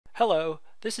Hello,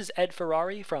 this is Ed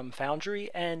Ferrari from Foundry,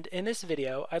 and in this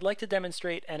video I'd like to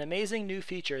demonstrate an amazing new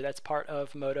feature that's part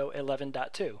of Modo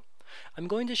 11.2. I'm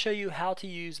going to show you how to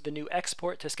use the new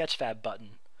Export to Sketchfab button.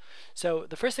 So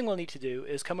the first thing we'll need to do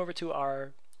is come over to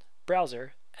our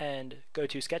browser and go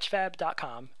to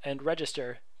sketchfab.com and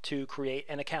register to create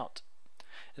an account.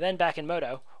 Then back in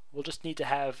Modo, we'll just need to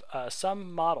have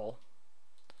some model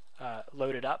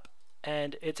loaded up,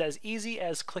 and it's as easy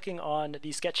as clicking on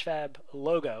the Sketchfab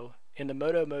logo in the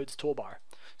Modo Modes toolbar.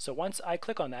 So once I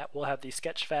click on that, we'll have the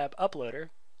Sketchfab uploader,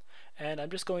 and I'm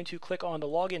just going to click on the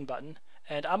login button,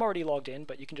 and I'm already logged in,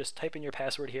 but you can just type in your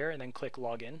password here and then click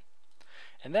login.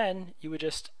 And then you would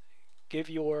just give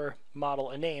your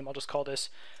model a name. I'll just call this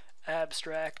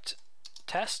Abstract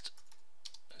Test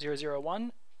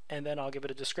 001, and then I'll give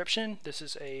it a description. This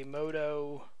is a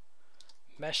Modo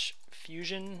Mesh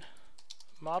Fusion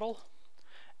model,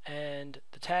 and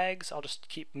the tags, I'll just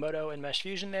keep Modo and Mesh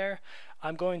Fusion there.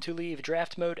 I'm going to leave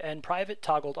draft mode and private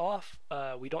toggled off.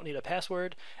 We don't need a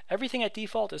password. Everything at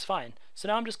default is fine. So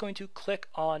now I'm just going to click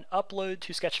on Upload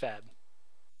to Sketchfab.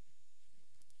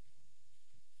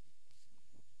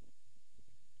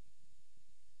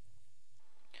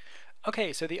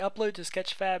 Okay, so the upload to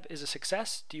Sketchfab is a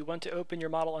success. Do you want to open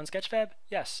your model on Sketchfab?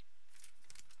 Yes.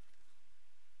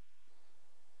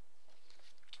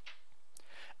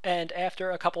 And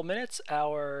after a couple minutes,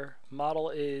 our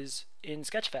model is in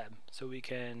Sketchfab. So we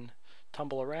can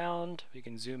tumble around, we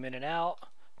can zoom in and out,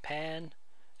 pan.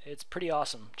 It's pretty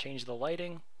awesome. Change the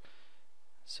lighting.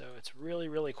 So it's really,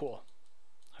 really cool.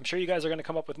 I'm sure you guys are going to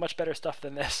come up with much better stuff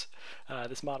than this,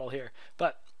 this model here.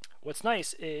 But what's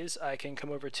nice is I can come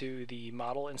over to the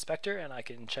model inspector and I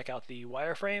can check out the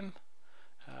wireframe.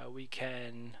 We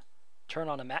can turn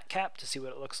on a matte cap to see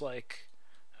what it looks like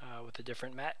with a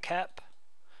different matte cap.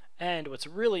 And what's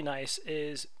really nice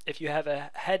is if you have a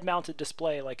head-mounted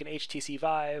display like an HTC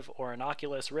Vive or an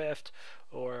Oculus Rift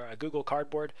or a Google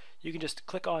Cardboard, you can just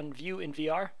click on View in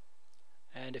VR,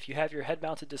 and if you have your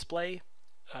head-mounted display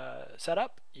set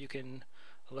up, you can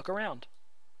look around,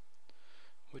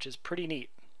 which is pretty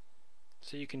neat.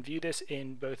 So you can view this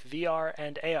in both VR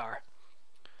and AR.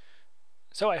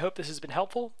 So I hope this has been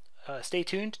helpful. Stay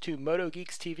tuned to Modo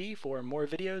Geeks TV for more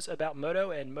videos about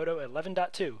Modo and Modo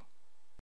 11.2.